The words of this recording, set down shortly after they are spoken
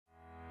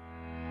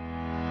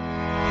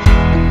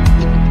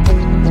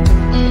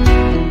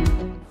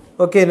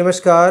Okay,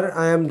 Namaskar.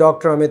 I am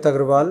Dr. Amit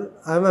Agarwal.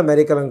 I am a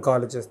medical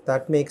oncologist.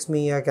 That makes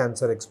me a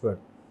cancer expert.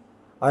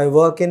 I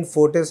work in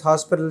Fortis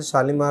Hospital,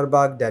 Shalimar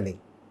Bagh, Delhi.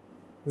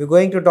 We're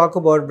going to talk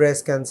about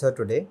breast cancer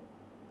today.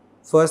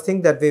 First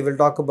thing that we will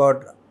talk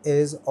about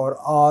is or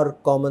are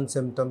common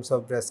symptoms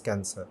of breast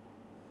cancer.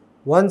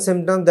 One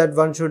symptom that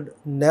one should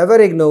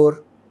never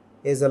ignore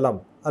is a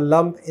lump. A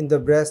lump in the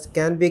breast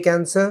can be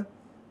cancer.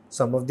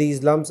 Some of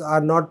these lumps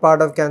are not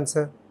part of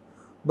cancer.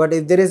 But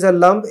if there is a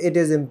lump, it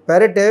is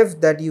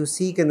imperative that you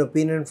seek an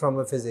opinion from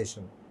a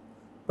physician,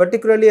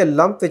 particularly a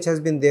lump which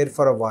has been there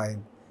for a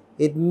while.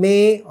 It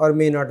may or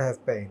may not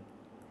have pain.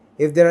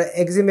 If there are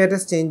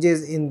eczematous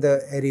changes in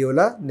the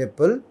areola,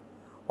 nipple,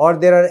 or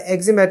there are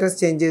eczematous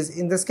changes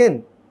in the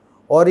skin,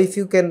 or if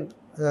you can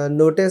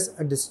notice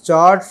a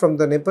discharge from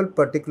the nipple,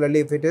 particularly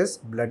if it is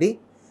bloody,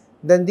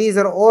 then these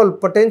are all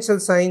potential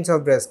signs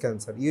of breast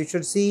cancer. You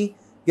should see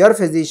your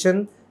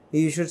physician,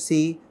 you should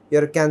see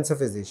your cancer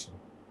physician.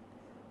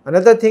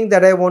 Another thing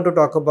that I want to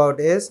talk about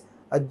is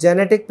a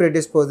genetic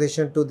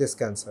predisposition to this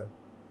cancer.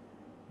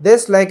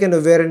 This, like an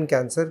ovarian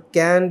cancer,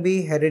 can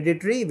be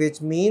hereditary,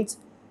 which means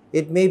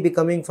it may be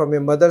coming from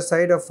your mother's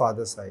side or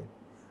father's side.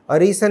 A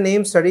recent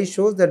AIM study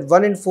shows that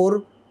 1 in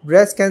 4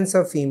 breast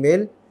cancer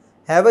female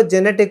have a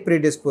genetic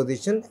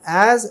predisposition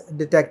as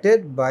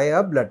detected by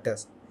a blood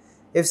test.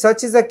 If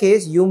such is the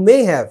case, you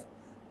may have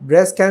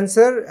breast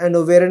cancer and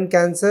ovarian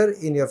cancer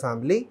in your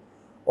family,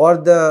 or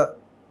the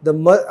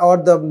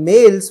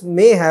males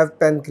may have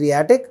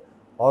pancreatic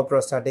or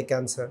prostatic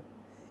cancer.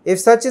 If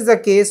such is the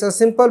case, a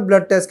simple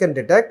blood test can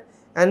detect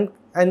and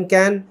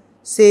can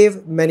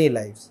save many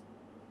lives.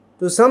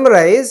 To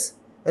summarize,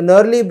 an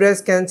early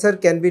breast cancer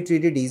can be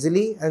treated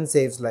easily and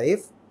saves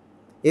life.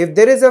 If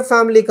there is a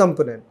family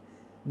component,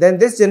 then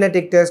this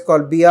genetic test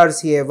called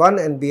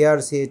BRCA1 and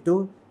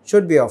BRCA2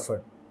 should be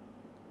offered.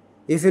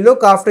 If you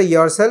look after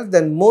yourself,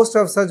 then most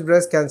of such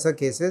breast cancer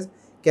cases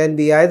can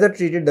be either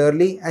treated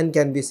early and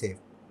can be saved.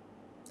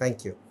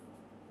 Thank you.